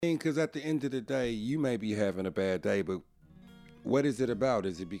Because at the end of the day, you may be having a bad day, but what is it about?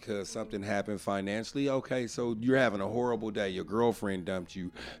 Is it because something happened financially? Okay, so you're having a horrible day. Your girlfriend dumped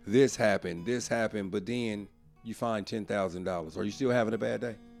you. This happened, but then you find $10,000. Are you still having a bad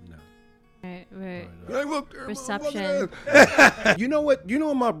day? No. Right. Hey, look there, Perception. You know what? You know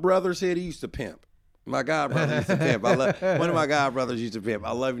what my brother said he used to pimp? My god brother used to pimp. One of my god brothers used to pimp.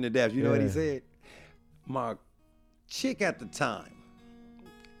 I love him to death. You know what he said? My chick at the time,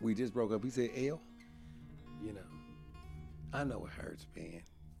 we just broke up. He said, L, you know, I know it hurts, man.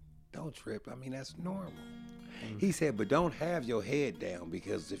 Don't trip. I mean, that's normal. He said, but don't have your head down,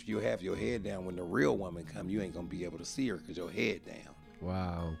 because if you have your head down, when the real woman come, you ain't going to be able to see her because your head down.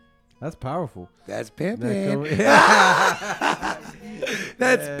 Wow. That's powerful. That's pimping.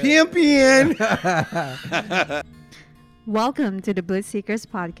 That's pimping. Welcome to the Bliss Seekers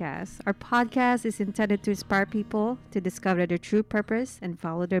Podcast. Our podcast is intended to inspire people to discover their true purpose and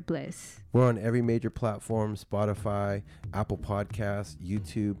follow their bliss. We're on every major platform: Spotify, Apple Podcasts,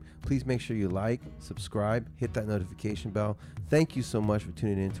 YouTube. Please make sure you like, subscribe, hit that notification bell. Thank you so much for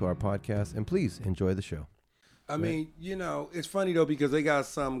tuning into our podcast, and please enjoy the show. I mean, you know, it's funny though, because they got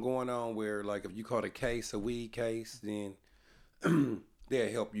something going on where, like, if you caught a weed case, then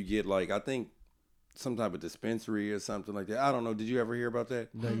they'll help you get, like, I think some type of dispensary or something like that. I don't know. Did you ever hear about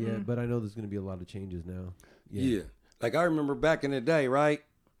that? Not yet, but I know there's going to be a lot of changes now. Yeah. Like, I remember back in the day, right?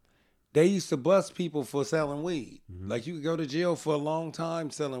 They used to bust people for selling weed. Mm-hmm. Like, you could go to jail for a long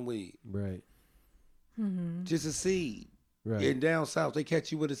time selling weed. Right. Mm-hmm. Just a seed. Right. And down south, they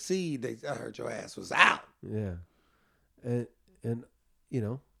catch you with a seed. I heard your ass was out. Yeah. And you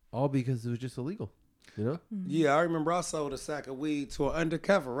know, all because it was just illegal, you know? Yeah, I remember I sold a sack of weed to an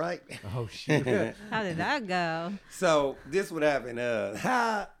undercover, right? Oh, shit. How did that go? So this would happen.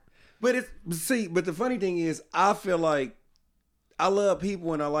 But the funny thing is, I feel like I love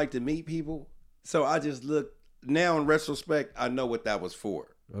people and I like to meet people. So I just look, now in retrospect, I know what that was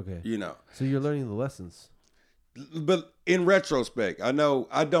for. Okay. You know. So you're learning the lessons. But in retrospect, I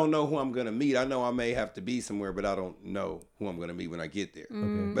don't know who I'm going to meet. I know I may have to be somewhere, but I don't know who I'm going to meet when I get there.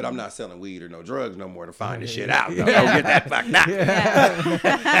 Okay. But I'm not selling weed or no drugs no more to find this shit out. Don't get that fucked up.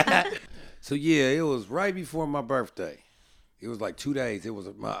 Yeah. So yeah, it was right before my birthday. It was like 2 days. I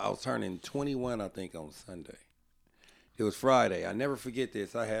was turning 21, I think, on Sunday. It was Friday. I never forget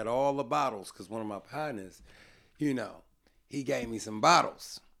this. I had all the bottles because one of my partners, you know, he gave me some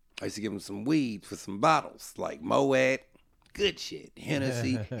bottles. I used to give him some weed for some bottles, like Moet, good shit,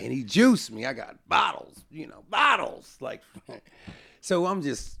 Hennessy, and he juiced me. I got bottles. Like, so I'm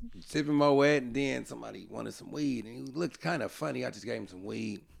just sipping Moet, and then somebody wanted some weed, and he looked kind of funny. I just gave him some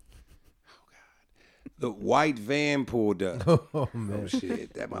weed. Oh, God. The white van pulled up. Oh, man. Oh,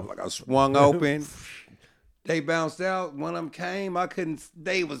 shit. That motherfucker swung open. They bounced out. One of them came.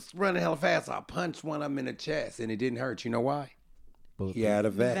 They was running hella fast. I punched one of them in the chest, and it didn't hurt. You know why? He had a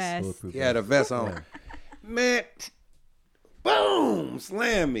vest. He had a vest on. Man, boom,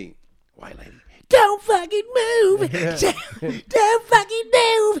 slam me. White lady, don't fucking move. Don't fucking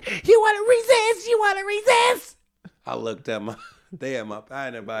move. You want to resist? I looked at they had my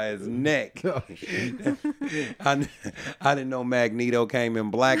partner by his neck. I didn't know Magneto came in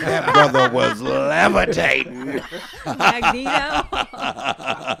black. That brother was levitating. Magneto?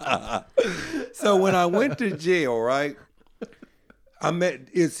 So when I went to jail, right?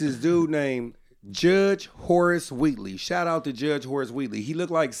 It's this dude named Judge Horace Wheatley. Shout out to Judge Horace Wheatley. He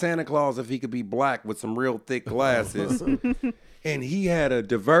looked like Santa Claus if he could be black with some real thick glasses. And he had a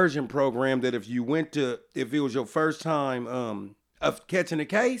diversion program that if it was your first time of catching a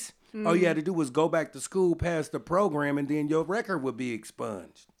case, all you had to do was go back to school, pass the program, and then your record would be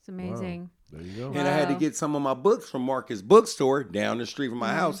expunged. It's amazing. Wow. There you go. And I had to get some of my books from Marcus Bookstore down the street from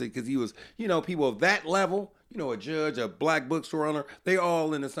my house because he was, people of that level. A judge, a black bookstore owner, they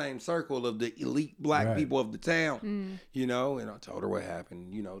all in the same circle of the elite black people of the town, and I told her what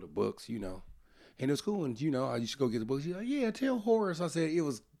happened, the books, and it was cool. And, I used to go get the books. She's like, yeah, tell Horace. I said, it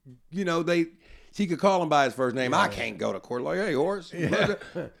was, she could call him by his first name. I can't go to court like, hey, Horace,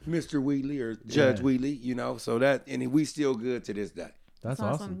 Mr. Wheatley or Judge Wheatley, so that, and we still good to this day. That's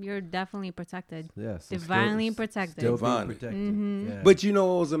awesome. You're definitely protected. Yes. Divinely protected. Still being Divinely. protected. Mm-hmm. Yeah. But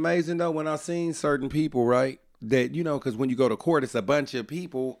what was amazing though, when I seen certain people, right, that, because when you go to court, it's a bunch of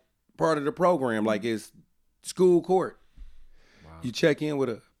people part of the program, like it's school court. Wow. You check in with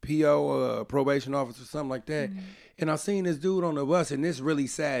a PO, a probation officer, something like that. And I seen this dude on the bus, and this really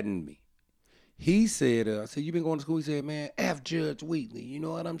saddened me. He said, I said, you been going to school? He said, man, F Judge Wheatley. You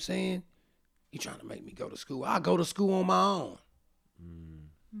know what I'm saying? You trying to make me go to school. I go to school on my own.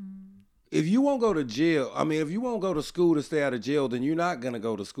 if you won't go to jail, if you won't go to school to stay out of jail, then you're not going to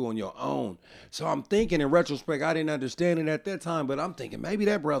go to school on your own. So I'm thinking in retrospect, I didn't understand it at that time, but I'm thinking maybe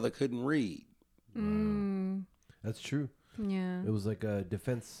that brother couldn't read. Mm. That's true. Yeah. It was like a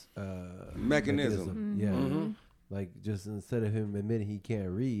defense mechanism. Yeah. Mm-hmm. Like, just instead of him admitting he can't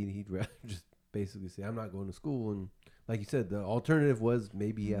read, he'd rather just basically say, I'm not going to school. And like you said, the alternative was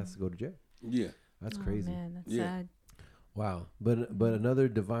maybe he has to go to jail. Yeah. That's crazy. Man, that's sad. Wow. But another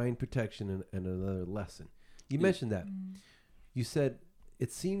divine protection and another lesson. You mentioned that. You said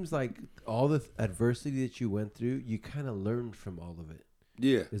it seems like all the adversity that you went through, you kind of learned from all of it.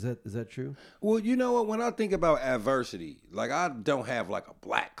 Yeah. Is that true? Well, you know what? When I think about adversity, like I don't have like a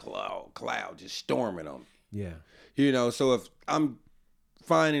black cloud just storming on me. Yeah. You know, so if I'm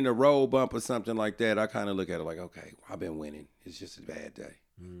finding a road bump or something like that, I kind of look at it like, okay, I've been winning. It's just a bad day.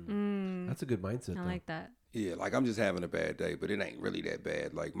 That's a good mindset. I like that. Yeah, like I'm just having a bad day, but it ain't really that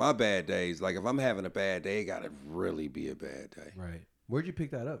bad. Like my bad days, like if I'm having a bad day, it gotta really be a bad day. Right. Where'd you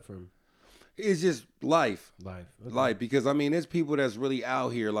pick that up from? It's just life. Okay. Life. Because there's people that's really out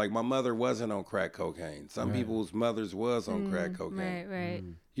here. Like my mother wasn't on crack cocaine. Some people's mothers was on crack cocaine. Right.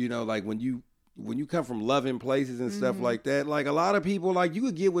 You know, like when you come from loving places and stuff like that, like a lot of people, like you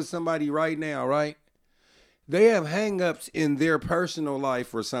could get with somebody right now, right? They have hang-ups in their personal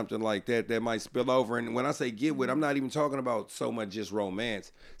life or something like that might spill over. And when I say get with, I'm not even talking about so much just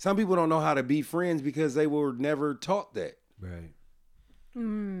romance. Some people don't know how to be friends because they were never taught that. Right.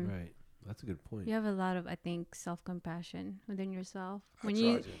 Right. That's a good point. You have a lot of, I think, self-compassion within yourself. When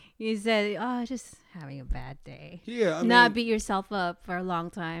you said, just having a bad day. Yeah, not beat yourself up for a long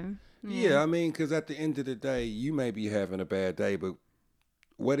time. Yeah, because at the end of the day, you may be having a bad day, but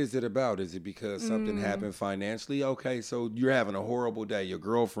what is it about? Is it because something happened financially? Okay, so you're having a horrible day. Your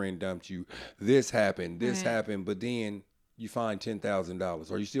girlfriend dumped you. This happened, but then you find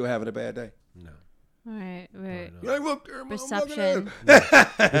 $10,000. Are you still having a bad day? No. Right. Perception.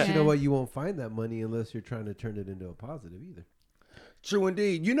 But you know what? You won't find that money unless you're trying to turn it into a positive either. True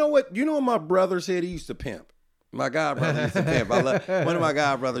indeed. You know what my brother said? He used to pimp. My god brother used to pimp. One of my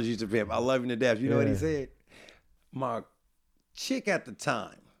god brothers used to pimp. I love him to death. You know what he said? My chick at the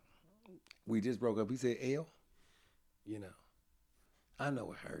time, we just broke up. He said, L, I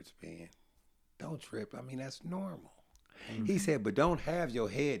know it hurts, man. Don't trip. That's normal. He said, but don't have your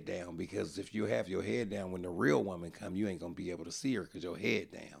head down, because if you have your head down, when the real woman come, you ain't going to be able to see her because your head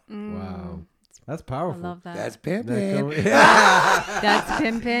down. Wow. That's powerful. I love that. That's pimping. That's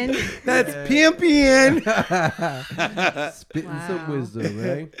pimping. That's pimping. Spitting some wisdom,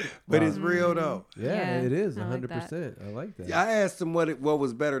 right? But it's real, though. Yeah, it is, 100%. I like that. I asked him what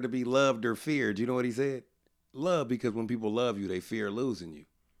was better, to be loved or feared. You know what he said? Love, because when people love you, they fear losing you.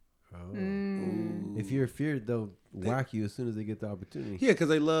 Oh. If you're feared, they'll whack you as soon as they get the opportunity. Yeah, because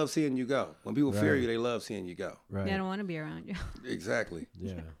they love seeing you go. When people fear you, they love seeing you go. Right. They don't want to be around you. Exactly.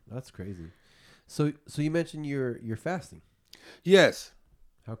 Yeah, that's crazy. So you mentioned you're fasting. Yes.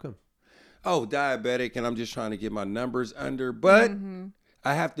 How come? Oh, diabetic, and I'm just trying to get my numbers under, but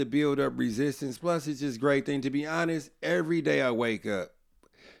I have to build up resistance. Plus, it's just a great thing. To be honest, every day I wake up,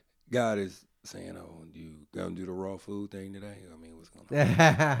 God is saying, oh, you gonna do the raw food thing today? What's going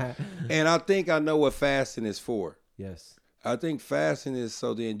on? And I think I know what fasting is for. Yes. I think fasting is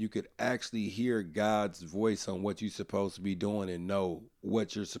so then you could actually hear God's voice on what you're supposed to be doing and know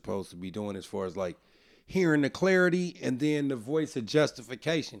what you're supposed to be doing, as far as like hearing the clarity and then the voice of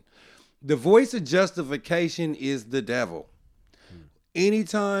justification. The voice of justification is the devil.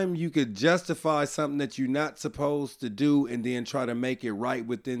 Anytime you could justify something that you're not supposed to do and then try to make it right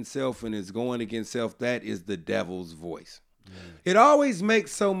within self and it's going against self, that is the devil's voice. It always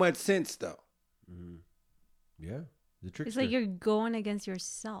makes so much sense, though. Yeah. The trickster. It's like you're going against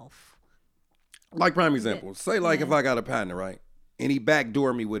yourself. Like prime example, say like if I got a partner, right, and he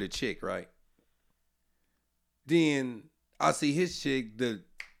backdoor me with a chick, right, then I see his chick, the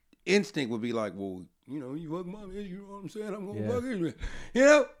instinct would be like, well, you fuck my bitch, you know what I'm saying? I'm going to fuck you. You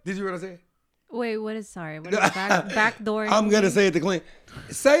know? Did you hear what I said? Wait, what is backdoor? I'm going to say it to Clint.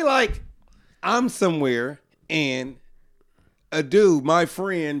 Say like I'm somewhere and a dude, my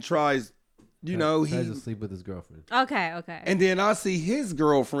friend, tries to sleep with his girlfriend. Okay. And then I see his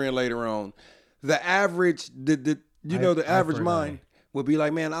girlfriend later on. The average, the average mind would be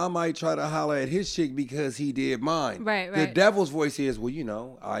like, man, I might try to holler at his chick because he did mine. Right. The devil's voice is,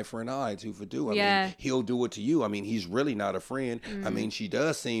 well, eye for an eye, tooth for tooth. I mean, he'll do it to you. I mean, he's really not a friend. I mean, she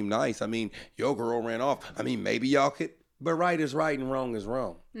does seem nice. I mean, your girl ran off. I mean, maybe y'all could, but right is right and wrong is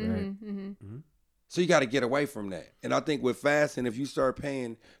wrong. Right. So you got to get away from that. And I think with fasting, if you start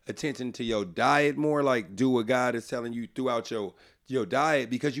paying attention to your diet more, like do what God is telling you throughout your your diet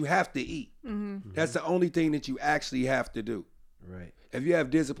because you have to eat. That's the only thing that you actually have to do. Right. If you have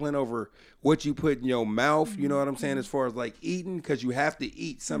discipline over what you put in your mouth, you know what I'm saying, as far as like eating, because you have to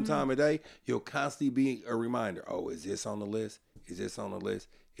eat sometime a day, you'll constantly be a reminder. Oh, is this on the list? Is this on the list?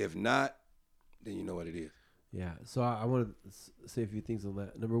 If not, then you know what it is. Yeah. So I want to say a few things on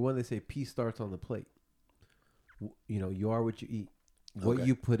that. Number one, they say peace starts on the plate. You are what you eat. What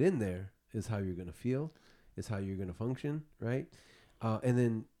you put in there is how you're going to feel, is how you're going to function, right? And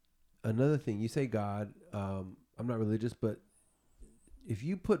then another thing, you say God, I'm not religious, but if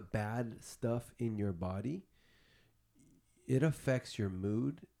you put bad stuff in your body, it affects your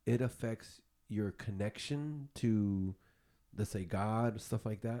mood. It affects your connection to, let's say, God, stuff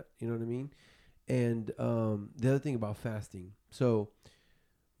like that. You know what I mean? And the other thing about fasting. So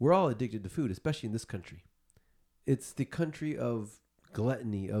we're all addicted to food, especially in this country. It's the country of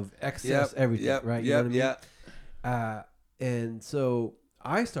gluttony, of excess, everything, right? You know what I mean? And so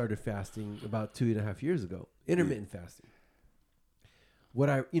I started fasting about 2.5 years ago, intermittent fasting. What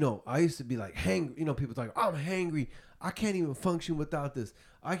I used to be like hangry. People talk, I'm hangry. I can't even function without this.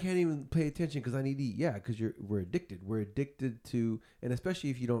 I can't even pay attention because I need to eat. Yeah, because we're addicted. We're addicted to, and especially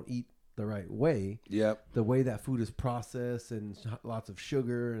if you don't eat the right way. Yep. The way that food is processed and lots of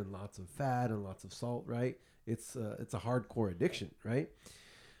sugar and lots of fat and lots of salt, right? It's a hardcore addiction, right?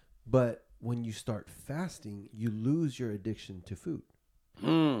 But when you start fasting, you lose your addiction to food.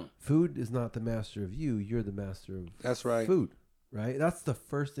 Food is not the master of you. You're the master of That's right. food. Right? That's the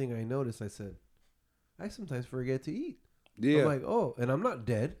first thing I noticed. I said, I sometimes forget to eat. Yeah. I'm like, oh, and I'm not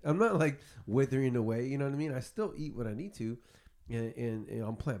dead. I'm not like withering away. You know what I mean? I still eat what I need to. And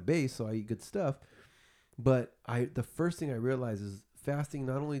I'm plant-based, so I eat good stuff. But the first thing I realized is fasting,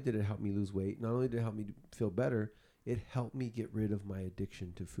 not only did it help me lose weight, not only did it help me feel better, it helped me get rid of my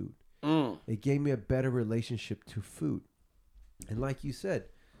addiction to food. It gave me a better relationship to food. And like you said,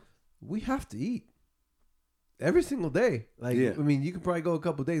 we have to eat. Every single day. I mean, you can probably go a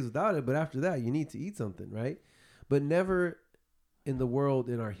couple of days without it, but after that, you need to eat something, right? But never in the world,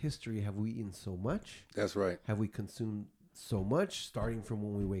 in our history, have we eaten so much. That's right. Have we consumed so much, starting from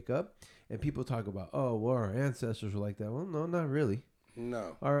when we wake up? And people talk about, oh, well, our ancestors were like that. Well, no, not really.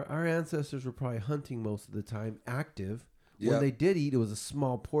 No. Our ancestors were probably hunting most of the time, active. When they did eat, it was a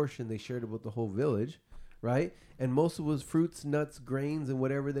small portion. They shared it with the whole village, right? And most of it was fruits, nuts, grains, and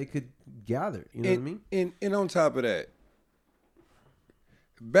whatever they could gather. You know what I mean? And on top of that,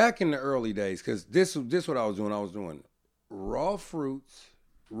 back in the early days, because this what I was doing raw fruits,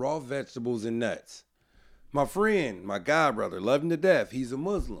 raw vegetables, and nuts. My friend, my god brother, loved him to death. He's a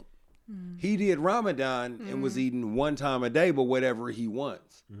Muslim. He did Ramadan and was eating one time a day, but whatever he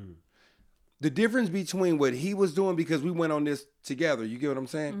wants. The difference between what he was doing, because we went on this together, you get what I'm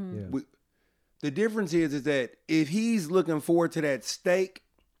saying? Yeah. The difference is that if he's looking forward to that steak,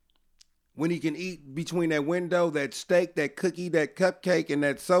 when he can eat between that window, that steak, that cookie, that cupcake, and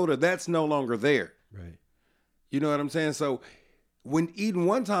that soda, that's no longer there. Right. You know what I'm saying? So when eating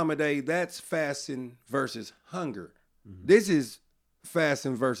one time a day, that's fasting versus hunger. This is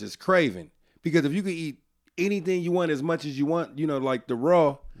fasting versus craving. Because if you could eat anything you want as much as you want, like the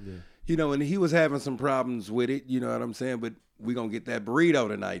raw, and he was having some problems with it, you know what I'm saying? But we're going to get that burrito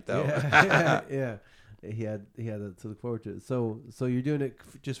tonight, though. Yeah. He had that to look forward to. So you're doing it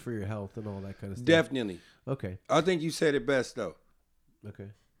just for your health and all that kind of stuff? Definitely. Okay. I think you said it best, though. Okay.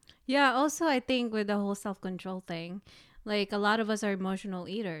 Yeah, also I think with the whole self-control thing, like a lot of us are emotional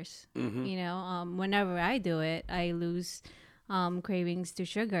eaters. Whenever I do it, I lose cravings to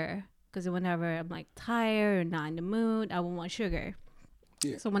sugar. Because whenever I'm like tired or not in the mood, I won't want sugar.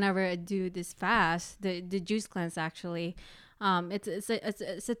 Yeah. So whenever I do this fast, the juice cleanse actually,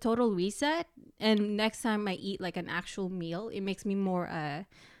 it's a total reset. And next time I eat like an actual meal, it makes me more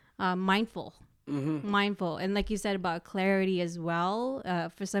mindful. Mindful. And like you said about clarity as well,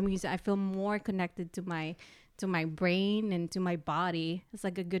 for some reason I feel more connected to my brain and to my body. It's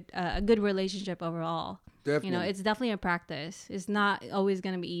like a good relationship overall. Definitely. It's definitely a practice. It's not always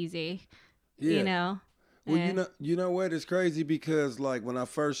going to be easy. Yeah. Well, you know what? It's crazy because like when I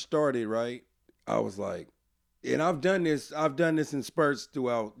first started, right, I was like, and I've done this in spurts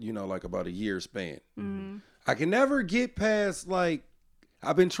throughout, like about a year span. I can never get past like,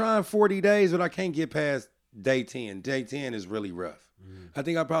 I've been trying 40 days, but I can't get past day 10. Day 10 is really rough. I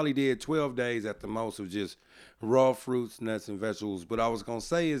think I probably did 12 days at the most of just raw fruits, nuts, and vegetables. But I was going to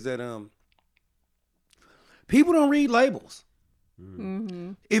say is that people don't read labels.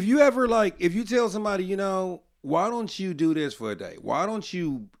 If you tell somebody, why don't you do this for a day? Why don't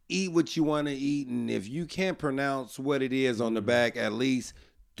you eat what you want to eat? And if you can't pronounce what it is on the back, at least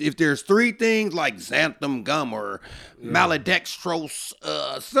if there's three things like xanthan gum or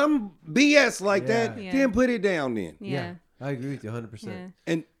maltodextrose, some BS like that, then put it down then. Yeah. I agree with you 100%.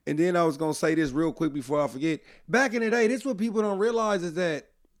 Yeah. And then I was going to say this real quick before I forget. Back in the day, this what people don't realize is that,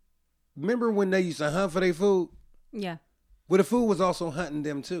 remember when they used to hunt for their food? Yeah. Well, the food was also hunting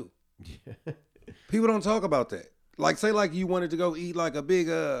them too. People don't talk about that. Like, say like you wanted to go eat like a big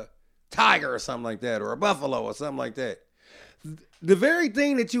tiger or something like that, or a buffalo or something like that. The very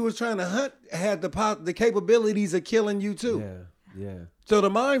thing that you was trying to hunt had the capabilities of killing you too. Yeah. So the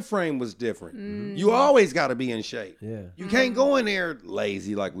mind frame was different. You always got to be in shape. Yeah. You can't go in there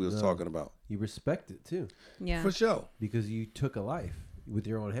lazy like we was talking about. You respect it too. Yeah. For sure. Because you took a life with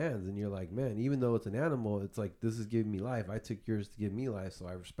your own hands, and you're like, man, even though it's an animal, it's like, this is giving me life. I took yours to give me life, so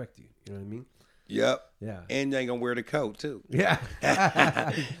I respect you. You know what I mean? Yep. Yeah. And you ain't gonna wear the coat too. Yeah.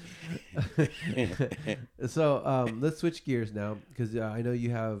 So let's switch gears now, because I know you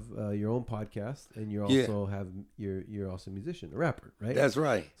have your own podcast, and you also have you're also a musician, a rapper, right? That's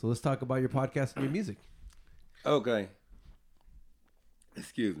right. So let's talk about your podcast and your music. Okay.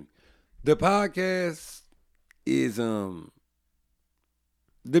 Excuse me. The podcast is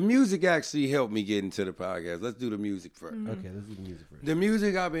the music actually helped me get into the podcast. Let's do the music first. Okay, let's do the music first. The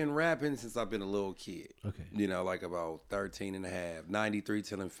music, I've been rapping since I've been a little kid. Okay. You know, like about 13 and a half, 93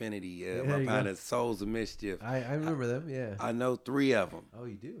 Till Infinity, There my you kind go. of Souls of Mischief. I remember them, yeah. I know 3 of them. Oh,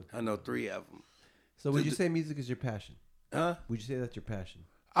 you do? I know 3 of them. So would you say music is your passion? Huh? Would you say that's your passion?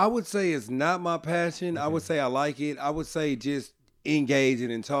 I would say it's not my passion. I would say I like it. I would say just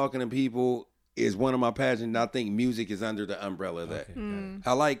engaging and talking to people is one of my passions. I think music is under the umbrella of that. Okay, got it.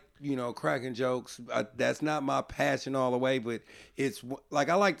 I like, cracking jokes. That's not my passion all the way, but it's like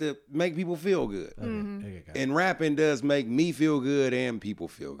I like to make people feel good. Okay, got it. And rapping does make me feel good and people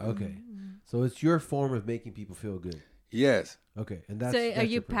feel good. Okay. So it's your form of making people feel good. Yes. Okay. And that's So are that's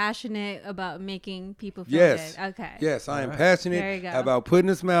you your passionate about making people feel Yes. good? Okay. Yes, I am All right. There you passionate go. about putting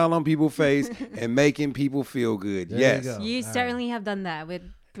a smile on people's face and making people feel good. There you Yes. go. You All certainly have done that with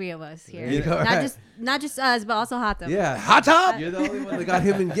 3 of us here. There you go. Not Right. just us, but also Hatem. Yeah. Hot top? You're the only one that got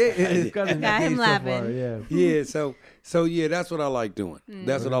him engaged. Got him laughing. Yeah. Yeah, so yeah, that's what I like doing.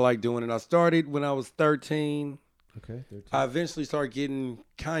 That's what I like doing. And I started when I was 13. Okay. 13. I eventually started getting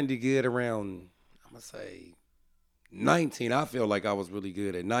kind of good around, I'm going to say, 19. I feel like I was really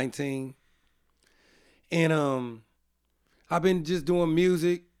good at 19. And I've been just doing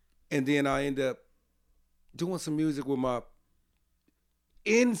music, and then I end up doing some music with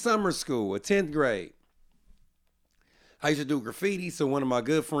in summer school, 10th grade. I used to do graffiti, so one of my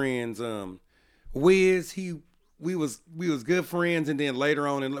good friends, Wiz, we was good friends, and then later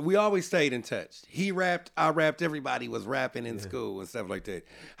on, and we always stayed in touch. He rapped, I rapped, everybody was rapping in school and stuff like that.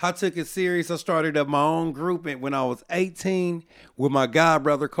 I took it serious. I started up my own group when I was 18 with my god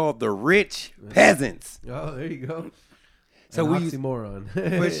brother called the Rich Peasants. Oh, there you go. So An we used, oxymoron.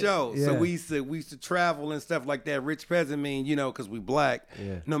 for sure. Yeah. So we used to travel and stuff like that. Rich peasant mean, because we black.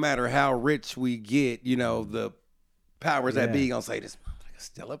 Yeah. No matter how rich we get, the powers that Yeah. be gonna say this motherfucker's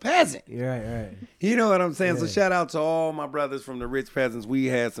still a peasant. Right. You know what I'm saying? So Yeah. shout out to all my brothers from the Rich Peasants. We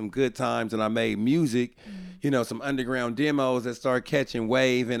had some good times, and I made music. Some underground demos that start catching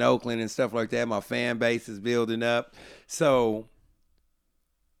wave in Oakland and stuff like that. My fan base is building up. So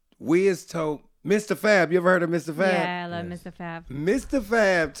Wiz told Mr. Fab. You ever heard of Mr. Fab? Yeah, I love Mr. Fab. Mr.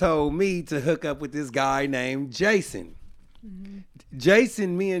 Fab told me to hook up with this guy named Jason.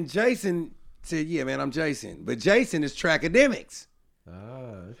 Jason, me and Jason said, yeah, man, I'm Jason. But Jason is Trackademics. Ah,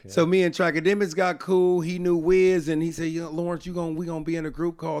 okay. So me and Trackademics got cool. He knew Wiz, and he said, Lawrence, we gonna be in a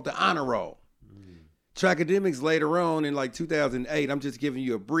group called the Honor Roll. Trackademics later on in like 2008, I'm just giving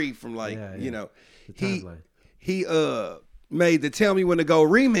you a brief from The timeline. he made the Tell Me When to Go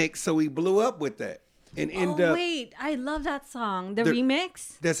remix, so he blew up with that. And Wait, I love that song. The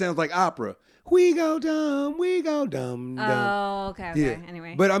remix? that sounds like opera. We go dumb, dumb. Oh, okay. Yeah.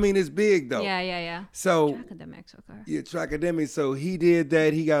 Anyway. But I mean, it's big though. Yeah. So Academics, okay. yeah, Trackademics. So he did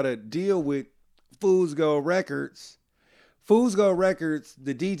that. He got a deal with Fools Gold Records. Fools Gold Records,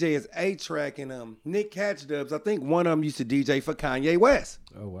 the DJ is A-Track and Nick Catchdubs. I think one of them used to DJ for Kanye West.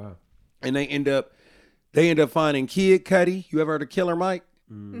 Oh, wow. And they end up finding Kid Cudi. You ever heard of Killer Mike?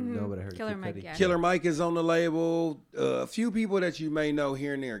 No, but I heard Killer Kid Mike, Cudi. yeah. Killer Mike is on the label. A few people that you may know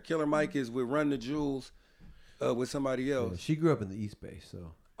here and there. Killer Mike is with Run the Jewels with somebody Yeah, else. she grew up in the East Bay,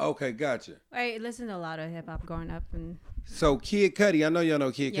 so. Okay, gotcha. I listened to a lot of hip hop growing up, and So Kid Cudi, I know y'all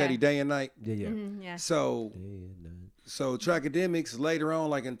know Kid Yeah. Cudi day and night. Yeah. yeah. So Day and night. So Trackademics later on,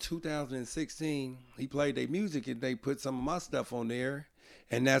 like in 2016, he played their music and they put some of my stuff on there.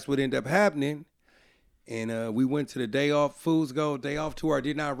 And that's what ended up happening. And we went to the Day Off Foods Go Day Off tour. I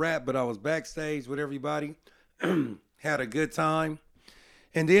did not rap, but I was backstage with everybody. Had a good time.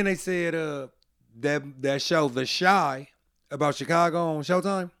 And then they said that show, The Shy, about Chicago on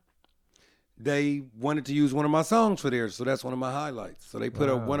Showtime, they wanted to use one of my songs for theirs. So that's one of my highlights. So they put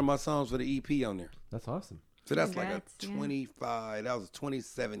up one of my songs for the EP on there. That's awesome. So that's like a 25, that was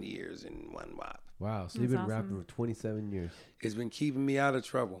 27 years in one wop. Wow. So you've been rapping for 27 years. It's been keeping me out of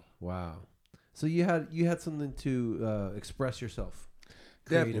trouble. Wow. So you had something to express yourself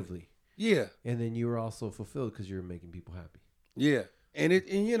creatively. Definitely. Yeah. And then you were also fulfilled because you were making people happy. Yeah. And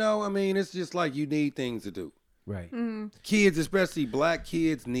you know, I mean, it's just like you need things to do. Right. Mm-hmm. Kids, especially black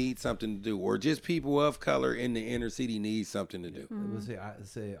kids, need something to do, or just people of color in the inner city need something to do. Let's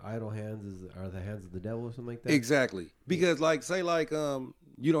say idle hands are the hands of the devil or something like that. Exactly. Because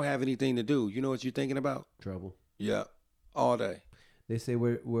you don't have anything to do. You know what you're thinking about? Trouble. Yeah. All day. They say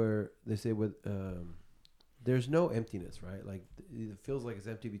there's no emptiness, right? Like it feels like it's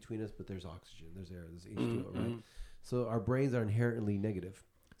empty between us, but there's oxygen, there's air, there's H2O, right? So our brains are inherently negative.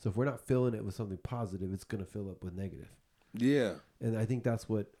 So if we're not filling it with something positive, it's going to fill up with negative. Yeah. And I think that's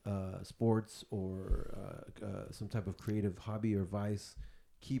what sports or some type of creative hobby or vice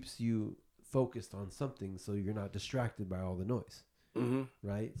keeps you focused on something, so you're not distracted by all the noise,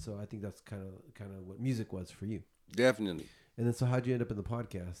 right? So I think that's kind of what music was for you. Definitely. And then so how'd you end up in the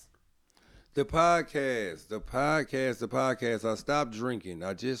podcast? The podcast. I stopped drinking.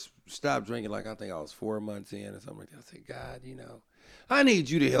 I just stopped drinking. Like I think I was 4 months in or something like that. I said, God, I need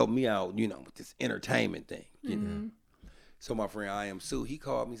you to help me out, with this entertainment thing, you know. So my friend I Am Sue, he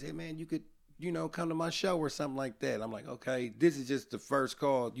called me and said, man, you could, come to my show or something like that. I'm like, okay, this is just the first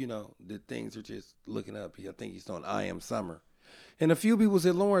call, the things are just looking up. I think he's on I Am Summer. And a few people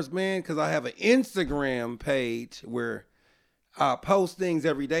said, Laurence, man, because I have an Instagram page where I post things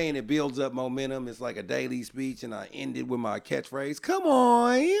every day and it builds up momentum. It's like a daily speech, and I end it with my catchphrase, come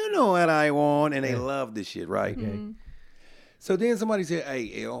on, you know what I want. And they love this shit, right? Okay. So then somebody said,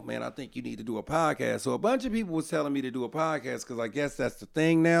 hey, L, man, I think you need to do a podcast. So a bunch of people was telling me to do a podcast because I guess that's the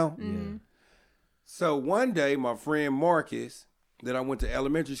thing now. Yeah. So one day, my friend Marcus, that I went to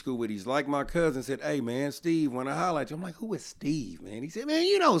elementary school with, he's like my cousin, said, hey, man, Steve, want to highlight you. I'm like, who is Steve, man? He said, man,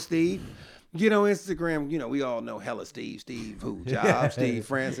 you know Steve. Get on Instagram, we all know hella Steve who? Job, Steve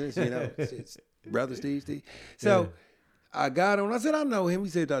Francis, it's brother Steve. So I got on, I said, I know him. He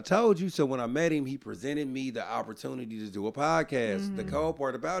said, I told you. So when I met him, he presented me the opportunity to do a podcast. The cool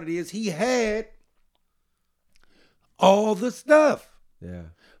part about it is he had all the stuff. Yeah.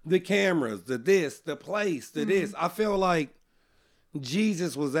 The cameras, the this, the place, the this. I feel like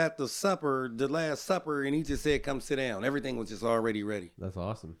Jesus was at the last supper, and he just said, come sit down. Everything was just already ready. That's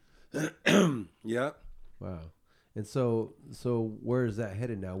awesome. Yeah. Wow. And so where is that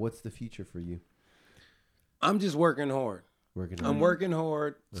headed now? What's the future for you? I'm just working hard. I'm working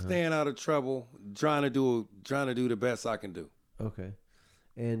hard, staying out of trouble, trying to do the best I can do. Okay.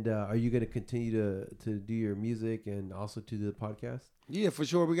 And are you going to continue to do your music and also to do the podcast? Yeah, for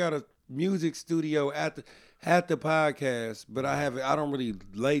sure. We got a music studio at the podcast, but I don't really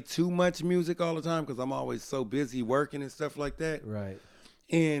lay too much music all the time because I'm always so busy working and stuff like that. Right.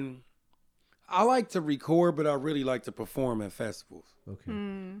 And I like to record, but I really like to perform at festivals. Okay.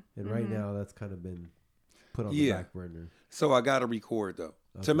 And right now that's kind of been put on the back burner. So I got to record though.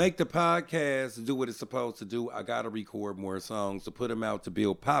 Okay. To make the podcast do what it's supposed to do, I got to record more songs to put them out to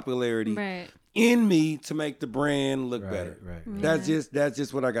build popularity in me to make the brand look better. Right. That's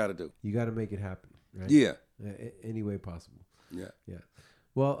just what I got to do. You got to make it happen, right? Yeah. Any way possible. Yeah.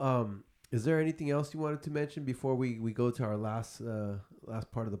 Well, is there anything else you wanted to mention before we go to our last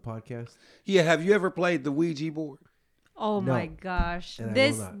part of the podcast? Yeah. Have you ever played the Ouija board? Oh my gosh. And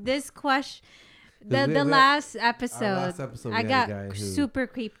this question. The last episode, I got super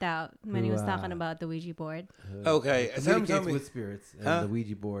creeped out when he was talking about the Ouija board. Okay. Communicates with spirits, and the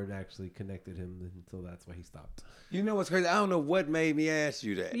Ouija board actually connected him, until that's why he stopped. You know what's crazy? I don't know what made me ask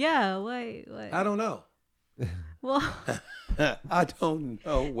you that. Yeah, what? I don't know. Well, I don't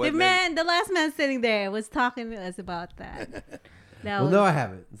know what. The last man sitting there was talking to us about that. No, I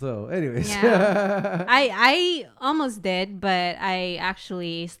haven't. So, anyways, I almost did, but I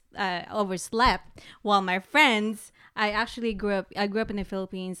actually overslept. While my friends, I grew up in the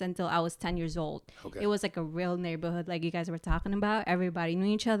Philippines until I was 10 years old. Okay. It was like a real neighborhood, like you guys were talking about. Everybody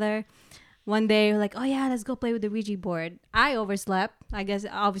knew each other. One day, we're like, oh yeah, let's go play with the Ouija board. I overslept. I guess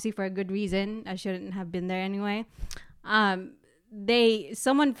obviously for a good reason. I shouldn't have been there anyway.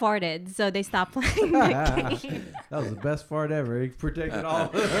 Someone farted, so they stopped playing the game. That was the best fart ever. He protected all.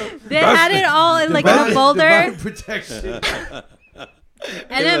 They had it all in like a folder. Protection.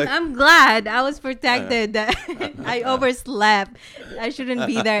 And I'm glad I was protected. That I overslept. I shouldn't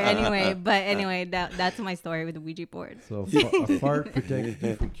be there anyway. But anyway, that's my story with the Ouija board. So a fart protected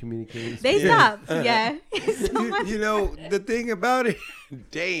you from communicating. They stopped. Yeah. You know, the thing about it,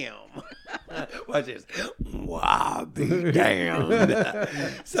 damn. Watch this. Wow, be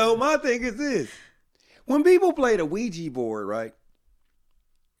damned. So my thing is this. When people play the Ouija board, right?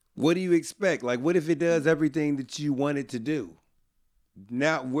 What do you expect? Like, what if it does everything that you want it to do?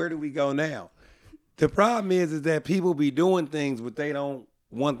 Now, where do we go now? The problem is that people be doing things, but they don't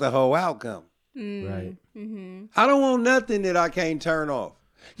want the whole outcome. Right. Mm-hmm. I don't want nothing that I can't turn off.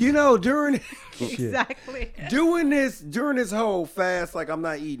 You know, during during this whole fast, like I'm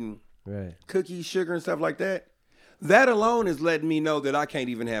not eating cookies, sugar, and stuff like that. That alone is letting me know that I can't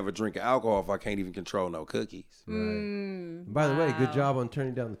even have a drink of alcohol if I can't even control no cookies. Right. By the way, good job on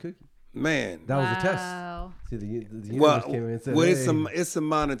turning down the cookie. Man, that was a test. See, the universe came in and said, it's some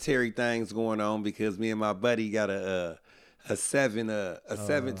monetary things going on because me and my buddy got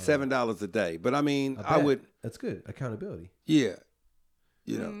 $7 a day. But I mean, that's good accountability. Yeah,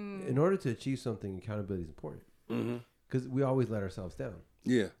 you know, in order to achieve something, accountability is important because we always let ourselves down.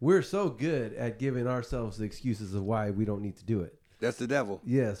 Yeah, we're so good at giving ourselves the excuses of why we don't need to do it. That's the devil.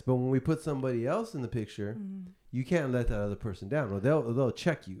 Yes, but when we put somebody else in the picture, you can't let that other person down, or they'll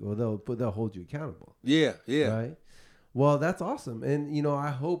check you, or they'll hold you accountable. Yeah, yeah. Right. Well, that's awesome, and you know,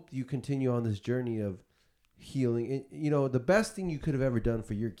 I hope you continue on this journey of healing. And, you know, the best thing you could have ever done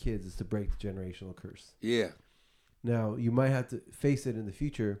for your kids is to break the generational curse. Yeah. Now you might have to face it in the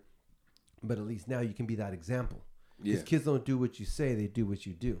future, but at least now you can be that example. Because kids don't do what you say; they do what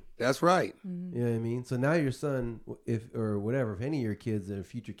you do. That's right. You know what I mean? So now your son, if any of your kids or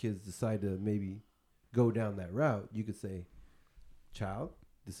future kids decide to maybe go down that route, you could say, "Child,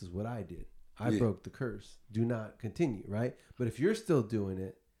 this is what I did. I broke the curse. Do not continue." Right? But if you're still doing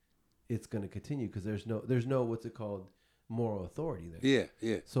it, it's going to continue because there's no what's it called, moral authority there. Yeah,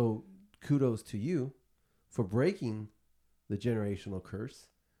 yeah. So kudos to you for breaking the generational curse,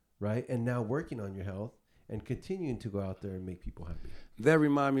 right? And now working on your health. And continuing to go out there and make people happy. That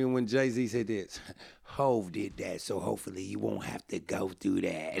remind me of when Jay-Z said this. Hov did that, so hopefully you won't have to go through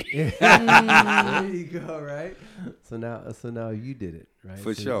that. There you go, right? So now you did it, right?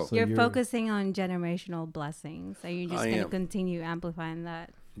 For sure. So you're focusing on generational blessings. Are you just going to continue amplifying that?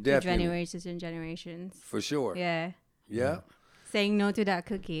 Definitely. Generations and generations. For sure. Yeah. Yeah. Saying no to that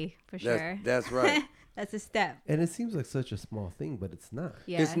cookie, for sure. That's right. That's a step. And it seems like such a small thing, but it's not.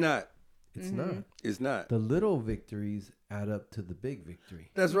 Yeah. It's not. It's not. It's not. The little victories add up to the big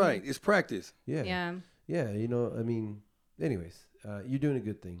victory. That's right. It's practice. Yeah. Yeah. Yeah. You know, I mean, anyways, you're doing a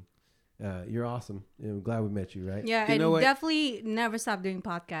good thing. You're awesome. I'm glad we met you, right? Yeah. You know I what? definitely never stopped doing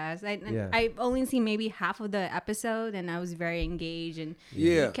podcasts. I've only seen maybe half of the episode and I was very engaged and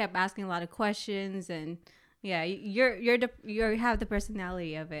you kept asking a lot of questions and yeah, you have the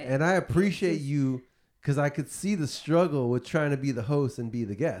personality of it. And I appreciate you because I could see the struggle with trying to be the host and be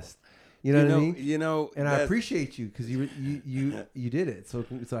the guest. You know what I mean? You know, and I appreciate you because you did it. So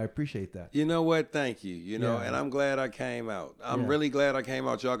I appreciate that. You know what? Thank you. You know, and I'm glad I came out. I'm really glad I came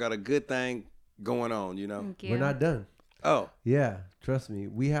out. Y'all got a good thing going on. You know, Thank you. We're not done. Oh yeah, trust me.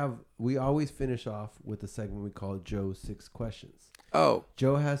 We always finish off with a segment we call Joe's 6 questions. Oh,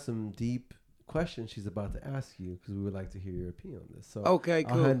 Joe has some deep questions she's about to ask you because we would like to hear your opinion on this. So okay,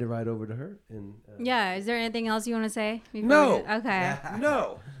 cool. I'll hand it right over to her. And is there anything else you want to say? No. Okay.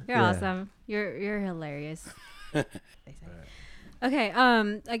 No. You're awesome. You're hilarious. Okay.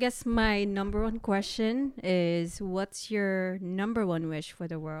 I guess my number one question is, what's your number one wish for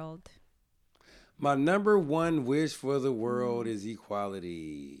the world? My number one wish for the world is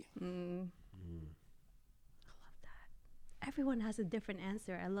equality. Everyone has a different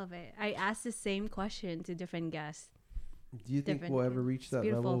answer. I love it. I asked the same question to different guests. Do you think we'll ever reach that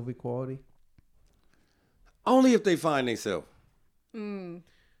level of equality? Only if they find themselves. You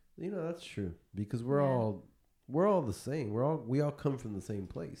know, that's true because we're all the same. We all come from the same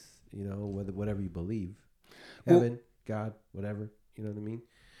place. You know, whatever you believe, heaven, God, whatever. You know what I mean?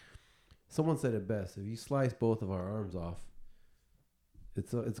 Someone said it best: if you slice both of our arms off,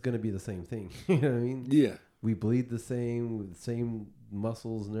 it's going to be the same thing. You know what I mean? Yeah. We bleed the same, with the same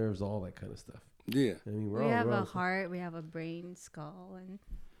muscles, nerves, all that kind of stuff. Yeah. I mean, we have a heart, we have a brain, skull, and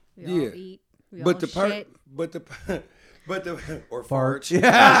we all eat. We but all the shit. or farts.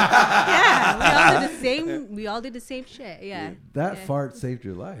 Yeah, we all did the same shit. Yeah. That fart saved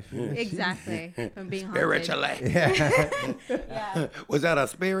your life. Yeah. Exactly. From being spiritually. haunted. Yeah. Was that a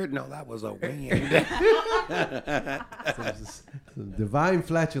spirit? No, that was a wind. Divine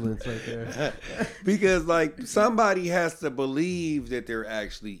flatulence right there. Because like somebody has to believe that they're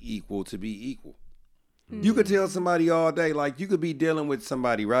actually equal to be equal. You could tell somebody all day, like you could be dealing with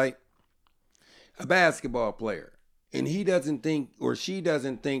somebody, right? A basketball player, and he doesn't think or she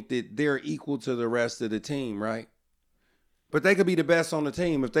doesn't think that they're equal to the rest of the team, right? But they could be the best on the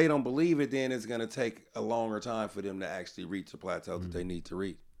team. If they don't believe it, then it's going to take a longer time for them to actually reach the plateau that they need to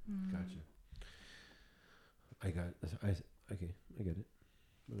reach. Gotcha. I get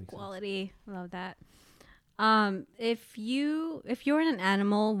it. Quality. Love that. If you were an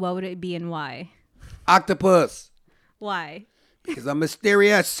animal, what would it be and why? Octopus. Why? Because I'm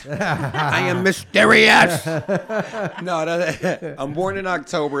mysterious. I am mysterious. No, I'm born in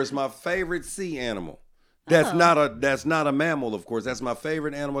October. It's my favorite sea animal. That's not a mammal, of course. That's my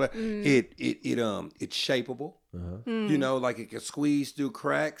favorite animal. It's shapeable. You know, like it can squeeze through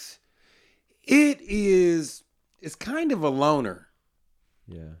cracks. It's kind of a loner.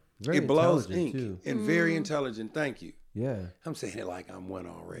 Yeah. It blows ink too. and very intelligent. Thank you. Yeah. I'm saying it like I'm one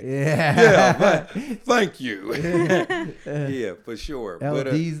already. Yeah. But thank you. Yeah, for sure.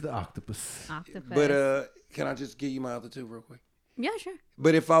 L-Deez the octopus. But can I just give you my other two real quick? Yeah, sure.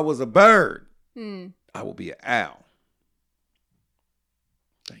 But if I was a bird, I will be an owl.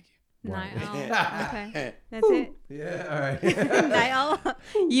 Thank you. Night owl. Okay. That's it. Yeah, all right. Night owl.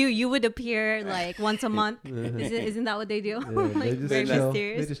 You would appear like once a month. Isn't that what they do? Like very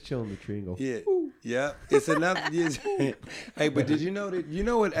mysterious. They just chill in the tree and go. Yeah. Yeah. It's enough. Hey, but did you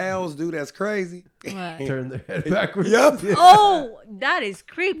know what owls do that's crazy? What? Turn their head backwards. Yep. Oh, that is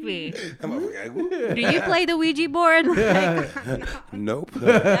creepy. Do Do you play the Ouija board? Nope.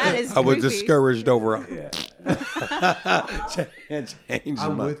 That is I was creepy. discouraged over change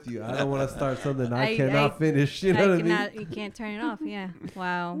I'm my. with you. I don't want to start something I cannot finish. You know what I mean? You can't turn it off. Yeah.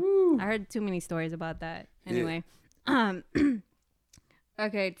 Wow. I heard too many stories about that. Anyway.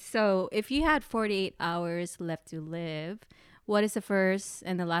 Okay. So if you had 48 hours left to live, what is the first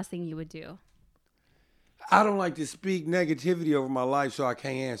and the last thing you would do? I don't like to speak negativity over my life, so I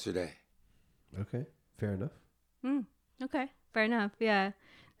can't answer that. Okay. Fair enough. Okay. Fair enough. Yeah.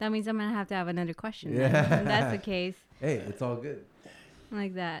 That means I'm going to have another question. Yeah. Then, if that's the case. Hey, it's all good.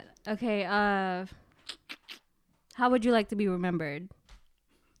 Like that. Okay. How would you like to be remembered?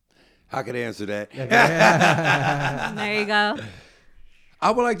 I could answer that. There you go.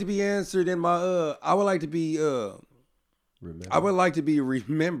 I would like to be answered in my I would like to be I would like to be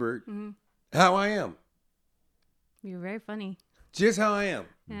remembered how I am. You're very funny. Just how I am.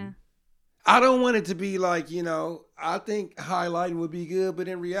 Yeah. I don't want it to be like, I think highlighting would be good, but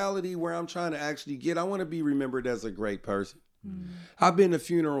in reality, where I'm trying to actually get, I want to be remembered as a great person. I've been to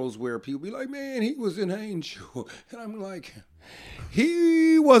funerals where people be like, man, he was an angel. And I'm like,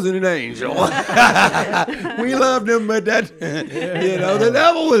 he wasn't an angel. We loved him, but the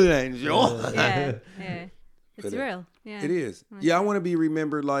devil was an angel. Yeah. It's But, real. Yeah. It is. Yeah, I want to be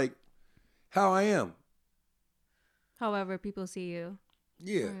remembered like how I am. However people see you.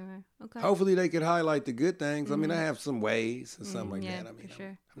 Yeah. Okay. Hopefully they could highlight the good things. I mean, I have some ways or something like yeah, that. I mean, for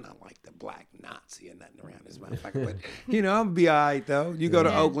sure. I'm not like the black Nazi or nothing around this motherfucker. But, I'm going to be all right, though. You go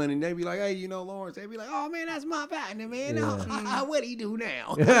to Oakland and they be like, hey, Lawrence. They be like, oh, man, that's my partner, man. Yeah. What he do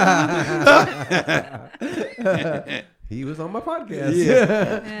now? He was on my podcast.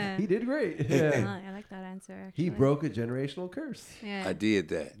 Yeah. He did great. I Yeah. like that answer. Actually. He broke a generational curse. Yeah. I did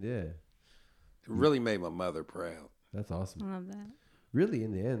that. Yeah. It really made my mother proud. That's awesome. I love that. Really,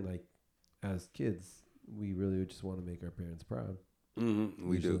 in the end, like, as kids, we really just want to make our parents proud. Mm-hmm.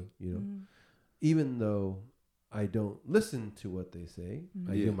 We do. Even though I don't listen to what they say,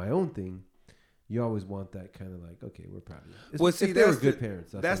 I do my own thing. You always want that kind of like, okay, we're proud of you. Well, see, they were good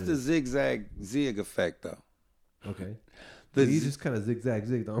parents. That's the zig effect, though. Okay. The You just kind of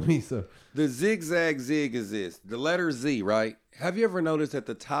zigged on me, so. The zigzag zig is this. The letter Z, right? Have you ever noticed that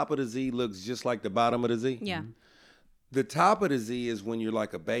the top of the Z looks just like the bottom of the Z? Yeah. The top of the Z is when you're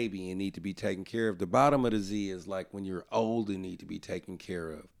like a baby and need to be taken care of. The bottom of the Z is like when you're old and need to be taken care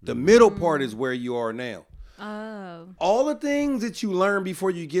of. The middle part is where you are now. Oh. All the things that you learn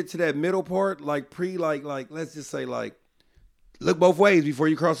before you get to that middle part, like let's just say like, look both ways before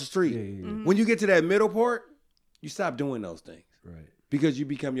you cross the street. Yeah. When you get to that middle part, you stop doing those things. Right. Because you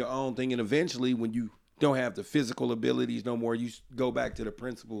become your own thing. And eventually when you don't have the physical abilities no more, you go back to the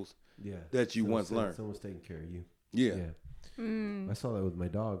principles that you once learned. Someone's taking care of you. Yeah. I saw that with my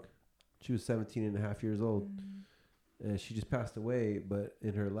dog. She was 17 and a half years old. And she just passed away. But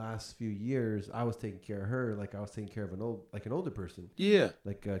in her last few years, I was taking care of her like I was taking care of an older person. Yeah.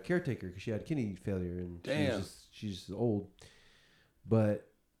 Like a caretaker, because she had kidney failure and Damn. she's just old. But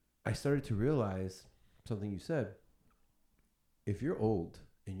I started to realize something you said. if you're old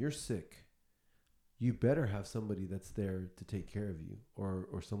and you're sick, you better have somebody that's there to take care of you,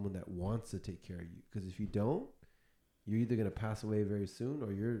 or someone that wants to take care of you. Because if you don't, you're either going to pass away very soon,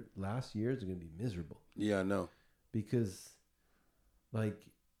 or your last years are going to be miserable. Yeah, I know. Because, like,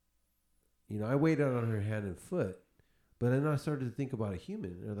 you know, I waited on her hand and foot, but then I started to think about a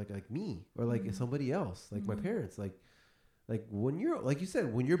human, or like me, or like somebody else, like my parents. Like when you're, like you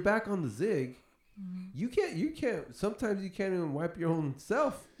said, when you're back on the zig, you can't. Sometimes you can't even wipe your own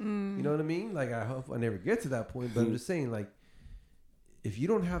self. You know what I mean? Like, I hope I never get to that point, but I'm just saying, like, if you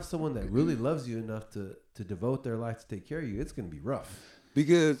don't have someone that really loves you enough to devote their life to take care of you, it's going to be rough.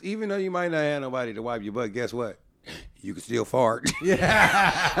 Because even though you might not have nobody to wipe your butt, guess what? You can still fart.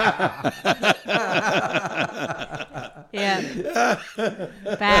 Yeah. Yeah.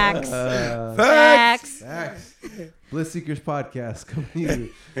 Facts. Facts. Facts. Bliss Seekers podcast coming to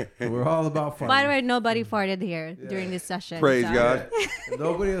you. We're all about farting. By the way, nobody farted here during this session. Praise God. Yeah.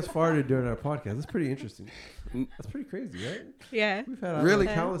 Nobody has farted during our podcast. That's pretty interesting. That's pretty crazy, right? Yeah. We've had Really?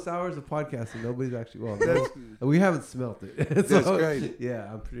 countless hours of podcasting. Nobody's actually, we haven't smelt it. That's crazy.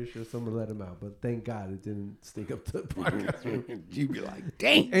 Yeah, I'm pretty sure someone let them out, but thank God it didn't stink up the podcast room. You'd be like,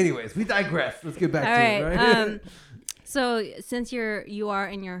 dang. Anyways, we digress. Let's get back All to it, right? So since you are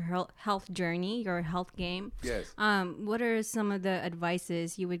in your health journey, your health game, Yes. what are some of the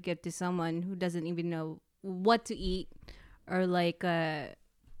advices you would give to someone who doesn't even know what to eat, or like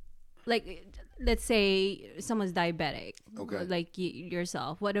let's say someone's diabetic, Okay. like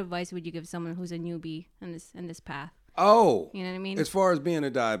yourself, what advice would you give someone who's a newbie in this path? Oh, You know what I mean? as far as being a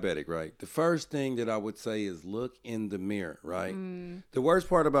diabetic, right? The first thing that I would say is look in the mirror, right? The worst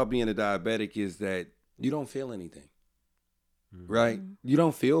part about being a diabetic is that you don't feel anything, right? You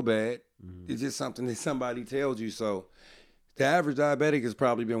don't feel bad. It's just something that somebody tells you. So the average diabetic has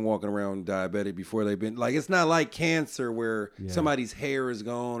probably been walking around diabetic before they've been, like, it's not like cancer where somebody's hair is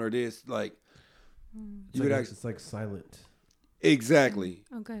gone or this, like, It's like silent. Exactly.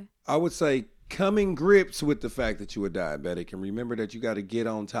 Okay. I would say coming grips with the fact that you're a diabetic, and remember that you got to get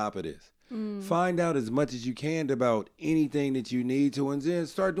on top of this. Find out as much as you can about anything that you need to, and then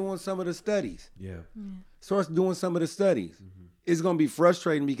start doing some of the studies. Yeah. Start doing some of the studies. It's going to be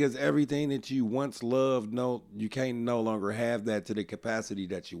frustrating because everything that you once loved, you can't no longer have that to the capacity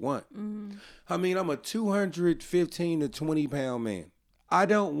that you want. I mean, I'm a 215 to 20 pound man. I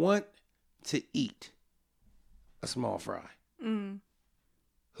don't want to eat a small fry. Who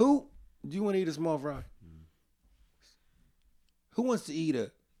do you want to eat a small fry? Who wants to eat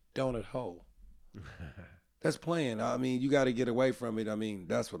a donut whole? That's playing. I mean, you got to get away from it. I mean,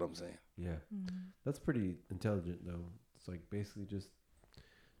 that's what I'm saying. Yeah. That's pretty intelligent, though. It's like basically just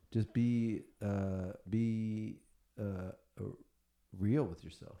be real with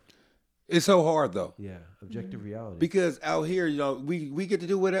yourself. It's so hard, though. Yeah, objective reality. Because out here, we get to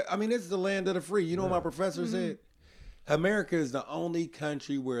do whatever. I mean, this is the land of the free. You know what my professor said? America is the only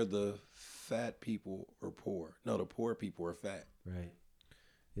country where the fat people are poor. No, the poor people are fat. Right.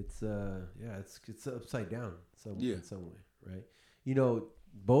 It's it's upside down in some way, right? You know,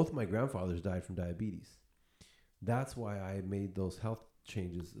 both my grandfathers died from diabetes. That's why I made those health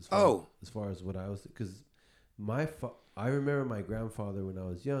changes as far as what I was, because I remember my grandfather when I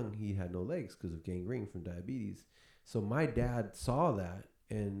was young, he had no legs because of gangrene from diabetes. So my dad saw that,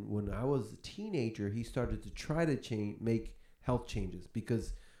 and when I was a teenager, he started to try to make health changes,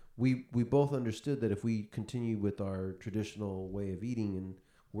 because we both understood that if we continue with our traditional way of eating, and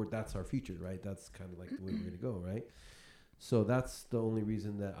that's our future, right? That's kind of like the way we're going to go, right? So that's the only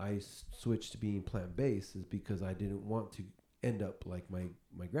reason that I switched to being plant-based, is because I didn't want to end up like my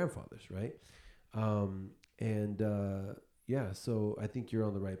grandfathers, right? So I think you're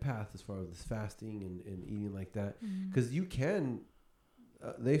on the right path as far as this fasting and eating like that, because you can,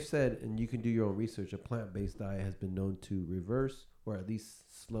 they've said, and you can do your own research, a plant-based diet has been known to reverse or at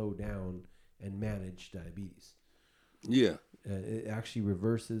least slow down and manage diabetes. Yeah. It actually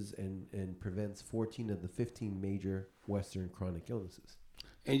reverses and prevents 14 of the 15 major Western chronic illnesses.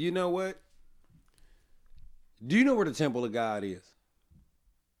 And you know what? Do you know where the Temple of God is?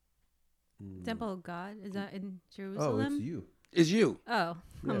 Temple of God? Is that in Jerusalem? Oh, it's you. It's you. Oh,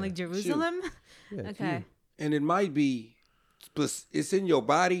 Yeah. I'm like, Jerusalem? Yeah, it's Okay. you. And it might be, it's in your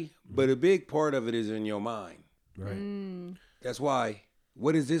body, but a big part of it is in your mind. Right. That's why,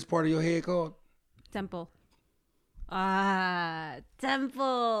 what is this part of your head called? Temple.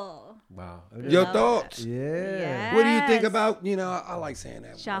 Temple. Wow. Your thoughts. Yeah. What do you think about, I like saying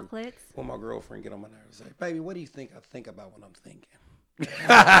that. Chocolates. When my girlfriend get on my nerves, say, baby, what do you think I think about when I'm thinking? She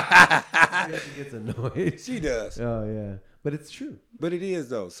gets annoyed. She does. Oh, yeah. But it's true. But it is,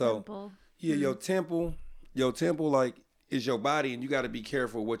 though. So, Temple. yeah, your temple, like, is your body, and you got to be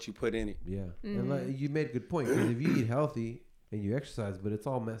careful what you put in it. Yeah, and like, you made a good point, because if you eat healthy and you exercise, but it's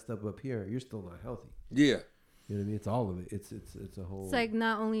all messed up here, you're still not healthy. Yeah. You know what I mean? It's all of it. It's a whole. It's like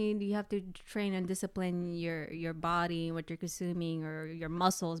not only do you have to train and discipline your body, what you're consuming, or your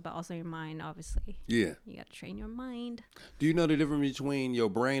muscles, but also your mind. Obviously. Yeah. You got to train your mind. Do you know the difference between your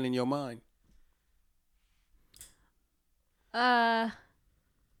brain and your mind? No.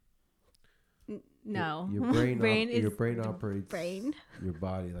 Your brain. Your brain operates your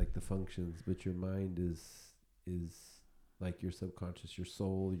body, like the functions, but your mind is like your subconscious, your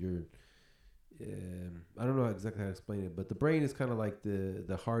soul, your. I don't know exactly how to explain it, but the brain is kind of like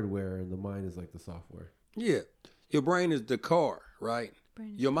the hardware, and the mind is like the software. Yeah. Your brain is the car, right?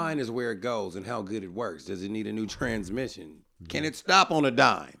 Your mind is where it goes and how good it works. Does it need a new transmission? Mm-hmm. Can it stop on a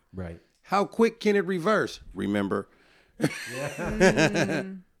dime? Right. How quick can it reverse? Remember?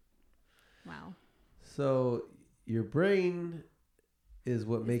 Wow. So your brain is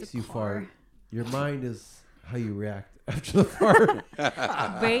what makes you fart. Your mind is how you react after the fart.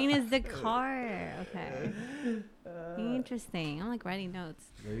 Brain is the car. Okay. Interesting. I'm like writing notes.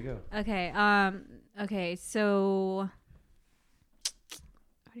 There you go. Okay. Okay. So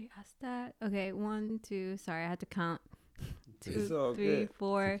I already asked that. Okay. 1, 2. Sorry, I had to count. 2, 3,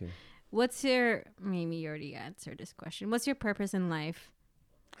 4. Okay. What's your? Maybe you already answered this question. What's your purpose in life?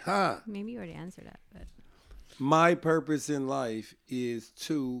 Maybe you already answered that, but my purpose in life is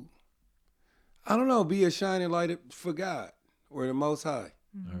to, I don't know, be a shining light for God or the Most High.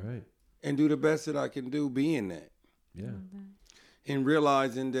 Mm-hmm. All right. And do the best that I can do being that. Yeah. And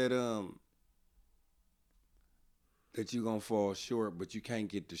realizing that that you're going to fall short, but you can't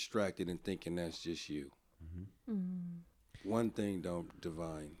get distracted and thinking that's just you. Mm-hmm. Mm-hmm. One thing don't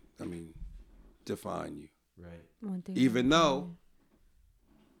define you. Right. One thing even though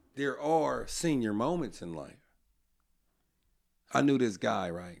there are senior moments in life. I knew this guy,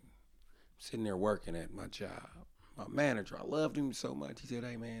 right? Sitting there working at my job. My manager, I loved him so much. He said,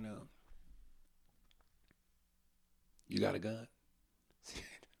 "Hey, man, you got a gun?" I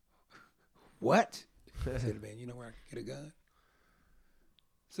said, "What?" I said, "Man, you know where I can get a gun?"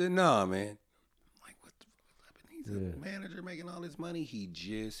 I said, "Nah, man." I'm like, what the fuck? He's a manager making all this money. He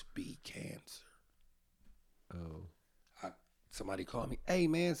just beat cancer. Oh. Somebody called me, "Hey,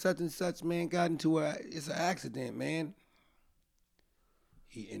 man, such and such, man, got into it's an accident, man."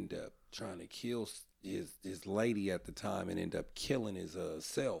 He ended up trying to kill his lady at the time and ended up killing his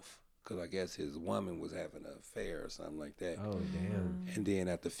self, because I guess his woman was having an affair or something like that. Oh, damn. And then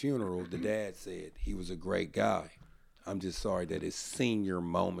at the funeral, the dad said he was a great guy. I'm just sorry that his senior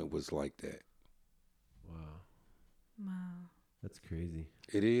moment was like that. Wow. That's crazy.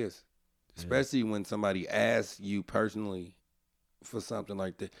 It is. Yeah. Especially when somebody asks you personally for something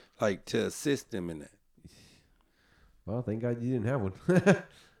like that, like to assist them in that. Well, thank God you didn't have one.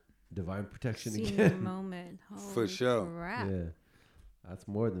 Divine protection senior again. Moment. Holy for sure. Crap. Yeah. That's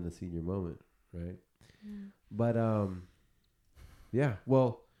more than a senior moment, right? Yeah. But yeah.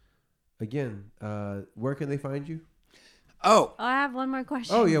 Well, again, where can they find you? Oh, I have one more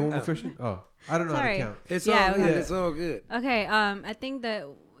question. Oh yeah, one more question. Oh, I don't know how to count. It's all good. It's all good. Okay. I think that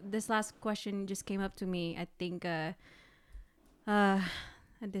this last question just came up to me. I think I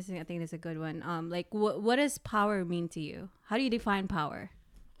think this is a good one. Like, what does power mean to you? How do you define power?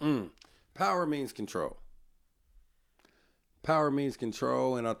 Power means control. Power means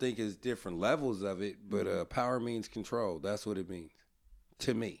control, and I think it's different levels of it, but power means control. That's what it means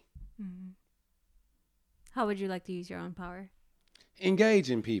to me. Mm-hmm. How would you like to use your own power?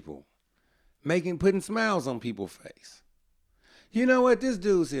 Engaging people. Putting smiles on people's face. You know what this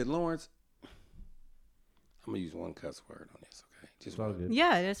dude said, Laurence? I'm going to use one cuss word on this, okay? Just all good.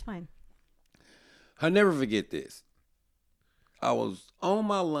 Yeah, that's fine. I'll never forget this. I was on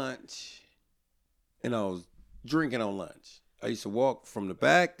my lunch, and I was drinking on lunch. I used to walk from the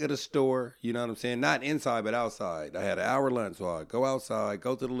back of the store, you know what I'm saying? Not inside, but outside. I had an hour lunch, so I'd go outside,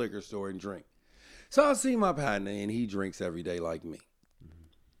 go to the liquor store, and drink. So I see my partner, and he drinks every day like me. Mm-hmm.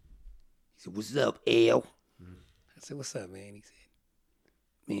 He said, "What's up, L?" Mm-hmm. I said, "What's up, man?" He said,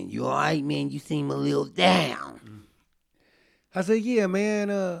 "Man, you all right, man? You seem a little down." Mm-hmm. I said, "Yeah, man.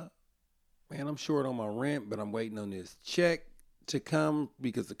 Man, I'm short on my rent, but I'm waiting on this check to come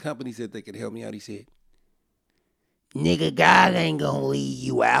because the company said they could help me out." He said, "Nigga, God ain't gonna leave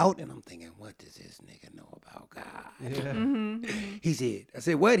you out." And I'm thinking, what does this nigga know about God? Yeah. Mm-hmm. He said, I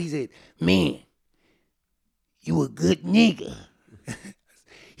said, "What?" He said, "Man, you a good nigga."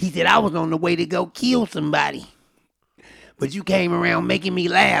 He said, "I was on the way to go kill somebody, but you came around making me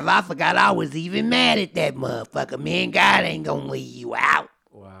laugh. I forgot I was even mad at that motherfucker. Man, God ain't gonna leave you out."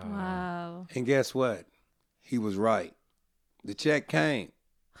 Wow. And guess what? He was right. The check came.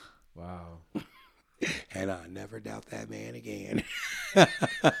 Wow. And I'll never doubt that man again.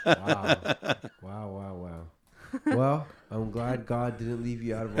 Wow. Well, I'm glad God didn't leave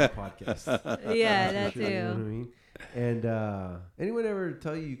you out of our podcast. Yeah, that too. You know what I mean? And anyone ever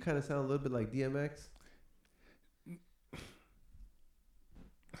tell you kind of sound a little bit like DMX?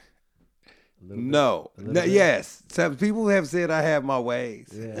 No. Yes. Some people have said I have my ways.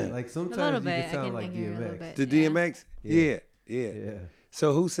 Yeah, like sometimes you can sound like DMX. The DMX? Yeah.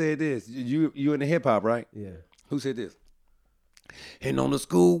 So who said this? You in the hip hop, right? Yeah. Who said this? And on the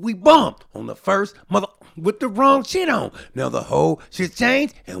school we bumped on the first mother with the wrong shit on. Now the whole shit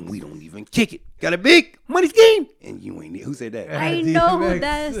changed and we don't even kick it. Got a big money scheme and you ain't. Who said that? I know who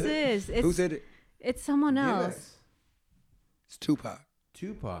that is. Who said it? It's someone else. It's Tupac.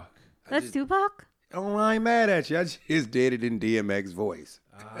 That's Tupac? Oh, I ain't mad at you. I just did it in DMX voice.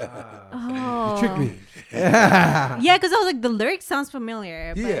 Oh. You tricked me. Yeah, because I was like, the lyric sounds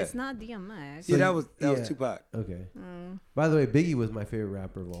familiar, but it's not DMX. Yeah, that was Tupac. Okay. By the way, Biggie was my favorite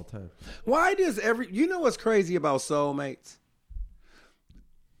rapper of all time. Why does you know what's crazy about soulmates?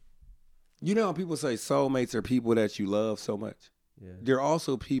 You know how people say soulmates are people that you love so much? Yeah. They're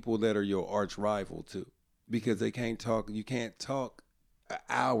also people that are your arch rival too, because you can't talk an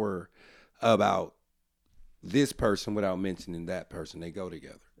hour about this person without mentioning that person. They go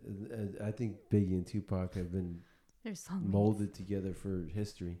together. I think Biggie and Tupac have been molded together for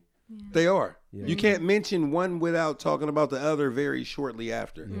history. Yeah. They are. Yeah. You can't mention one without talking about the other very shortly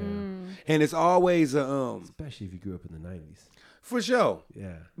after. Yeah. And it's always especially if you grew up in the 90s. For sure.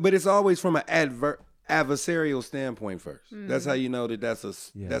 Yeah. But it's always from an adversarial standpoint first. That's how you know that's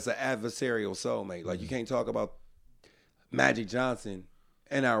an adversarial soulmate. Like you can't talk about Magic Johnson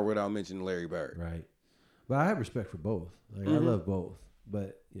an hour without mentioning Larry Bird. Right. But I have respect for both. Like I love both.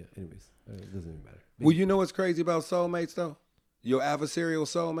 But yeah, anyways, it doesn't even matter. Well, you know what's crazy about soulmates though? Your adversarial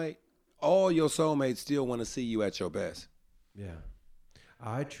soulmate, all your soulmates still want to see you at your best. Yeah.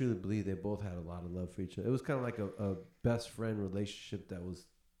 I truly believe they both had a lot of love for each other. It was kind of like a best friend relationship that was,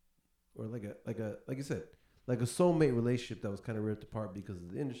 or like you said, like a soulmate relationship that was kind of ripped apart because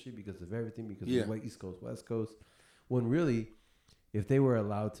of the industry, because of everything, because of the East Coast, West Coast. When really, if they were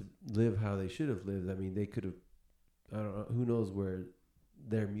allowed to live how they should have lived, I mean, they could have, I don't know, who knows where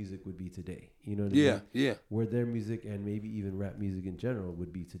their music would be today. You know what I mean? Yeah. Where their music and maybe even rap music in general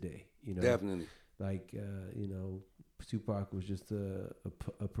would be today. You know? Definitely. Like, Tupac was just a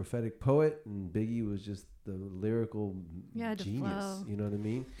prophetic poet, and Biggie was just the lyrical genius. You know what I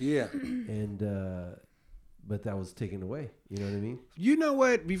mean? Yeah. And but that was taken away. You know what I mean? You know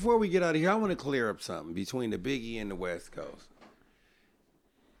what? Before we get out of here, I want to clear up something between the Biggie and the West Coast.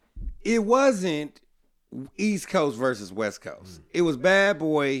 It wasn't East Coast versus West Coast. It was Bad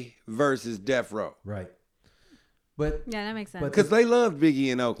Boy versus Death Row. Right. But yeah, that makes sense. Because they loved Biggie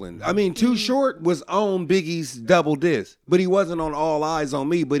in Oakland. I mean, Too Short was on Biggie's double disc, but he wasn't on All Eyes on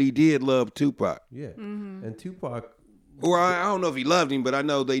Me, but he did love Tupac. Yeah. And Tupac... Or I don't know if he loved him, but I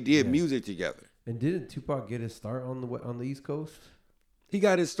know they did music together. And didn't Tupac get his start on the East Coast? He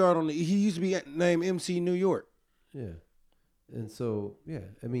got his start he used to be named MC New York. Yeah. And so,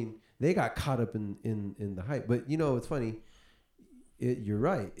 I mean, they got caught up in the hype. But, it's funny. You're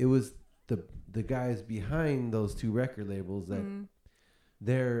right. It was the guys behind those two record labels that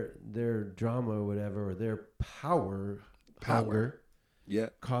their drama or whatever, or their power hunger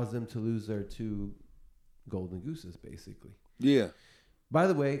caused them to lose their two golden gooses, basically. Yeah. By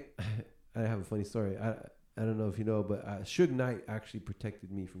the way, I have a funny story. I don't know if you know, but Suge Knight actually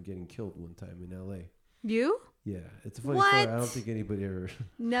protected me from getting killed one time in L.A. You? Yeah, it's a funny story. I don't think anybody ever...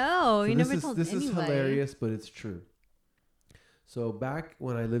 No, you never told This anybody. is hilarious, but it's true. So back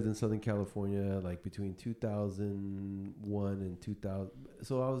when I lived in Southern California, like between 2001 and 2000...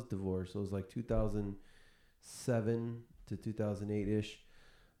 So I was divorced. So it was like 2007 to 2008-ish.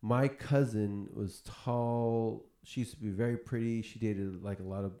 My cousin was tall. She used to be very pretty. She dated like a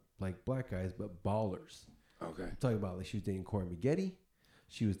lot of like black guys, but ballers. Okay. I'm talking about like she was dating Corey Maggette.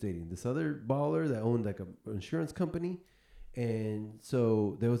 She was dating this other baller that owned like an insurance company. And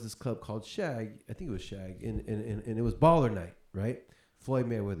so there was this club called Shag. I think it was Shag. And it was baller night, right? Floyd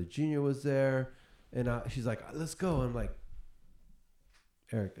Mayweather Jr. was there. And she's like, let's go. I'm like,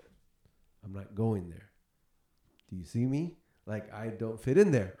 Erica, I'm not going there. Do you see me? Like, I don't fit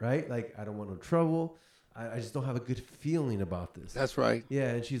in there, right? Like, I don't want no trouble. I just don't have a good feeling about this. That's right. Yeah,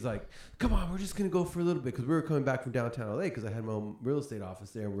 and she's like, come on, we're just going to go for a little bit. Because we were coming back from downtown LA because I had my own real estate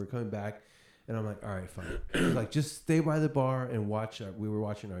office there. And we were coming back. And I'm like, all right, fine. She's like, just stay by the bar and watch. We were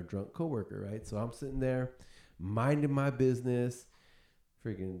watching our drunk coworker, right? So I'm sitting there minding my business.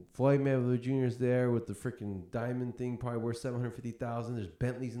 Freaking Floyd Mayweather Jr.'s there with the freaking diamond thing, probably worth $750,000. There's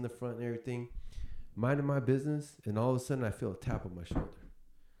Bentleys in the front and everything. Minding my business, and all of a sudden I feel a tap on my shoulder.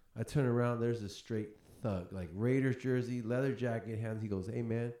 I turn around, there's a straight thug, like Raiders jersey, leather jacket, hands. He goes, "Hey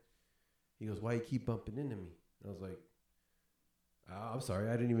man," he goes, "Why you keep bumping into me?" And I was like, "I'm sorry,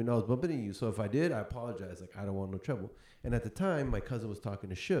 I didn't even know I was bumping into you. So if I did, I apologize. Like, I don't want no trouble." And at the time, my cousin was talking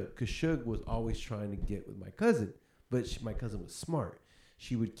to Suge, because Suge was always trying to get with my cousin, but my cousin was smart.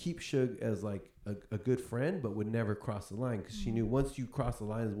 She would keep Suge as like a good friend, but would never cross the line, because she knew once you cross the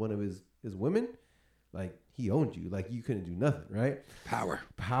line as one of his women, like, he owned you. Like, you couldn't do nothing, right? Power,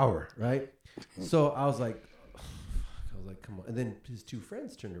 right? So I was like, come on. And then his two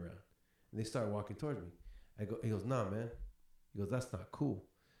friends turned around and they started walking towards me. He goes, "Nah, man." He goes, "That's not cool."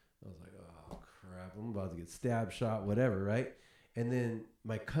 I was like, "Oh crap, I'm about to get stabbed, shot, whatever," right? And then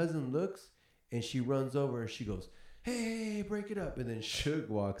my cousin looks and she runs over and she goes, "Hey, break it up." And then Suge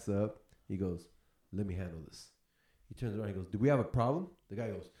walks up. He goes, "Let me handle this." He turns around. He goes, "Do we have a problem?" The guy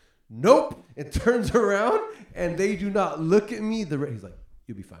goes, "Nope," and turns around, and they do not look at me. He's like,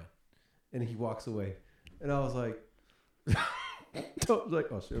 "You'll be fine," and he walks away. And I was like, "Oh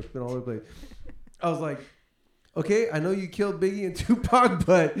shit, it's been all over the place." I was like, "Okay, I know you killed Biggie and Tupac,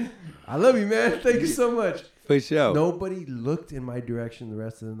 but I love you, man. Thank you so much." For sure. Nobody looked in my direction the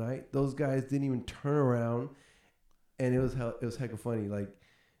rest of the night. Those guys didn't even turn around, and it was hecka funny. Like,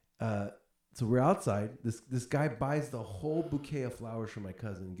 so we're outside. This guy buys the whole bouquet of flowers for my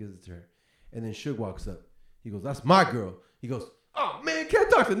cousin and gives it to her. And then Suge walks up. He goes, "That's my girl." He goes, "Oh, man, can't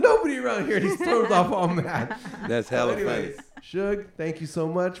talk to nobody around here." And he storms off all mad. That's hella funny. Suge, thank you so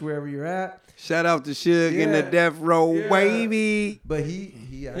much wherever you're at. Shout out to Suge in the death row, baby. But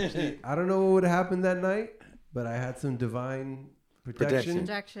he actually, I don't know what would have happened that night, but I had some divine protection.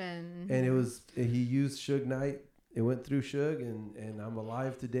 And he used Suge Knight. It went through Suge, and I'm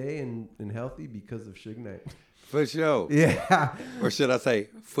alive today and healthy because of Suge Knight. For sure. Yeah. Or should I say,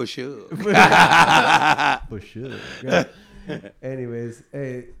 for sure. For sure. Yeah. Anyways,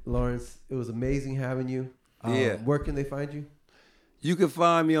 hey, Laurence, it was amazing having you. Where can they find you? You can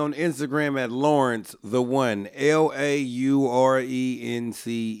find me on Instagram at Laurence the One,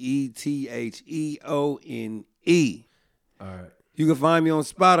 LaurenceEtheone. All right. You can find me on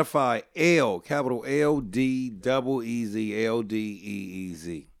Spotify, capital LDEEZ,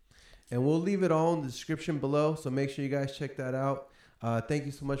 LDEEZ. And we'll leave it all in the description below, so make sure you guys check that out. Thank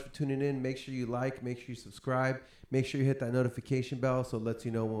you so much for tuning in. Make sure you like, make sure you subscribe, make sure you hit that notification bell so it lets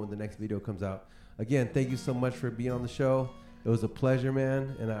you know when the next video comes out. Again, thank you so much for being on the show. It was a pleasure,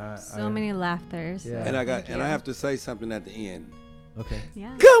 man. And many laughters. Yeah. And I have to say something at the end. Okay.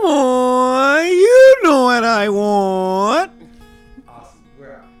 Yeah. Come on, you know what I want. Awesome.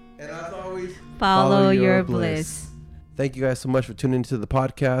 We're out. And as always, follow your bliss. Thank you guys so much for tuning into the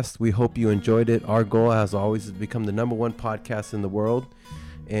podcast. We hope you enjoyed it. Our goal, as always, is to become the #1 podcast in the world.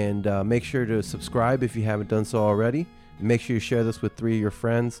 And make sure to subscribe if you haven't done so already. Make sure you share this with 3 of your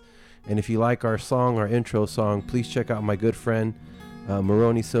friends. And if you like our song, our intro song, please check out my good friend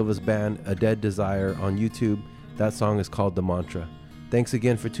Maroney Silva's band, A Dead Desire, on YouTube. That song is called The Mantra. Thanks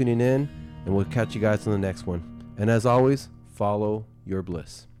again for tuning in, and we'll catch you guys on the next one. And as always, follow your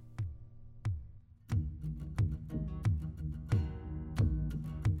bliss.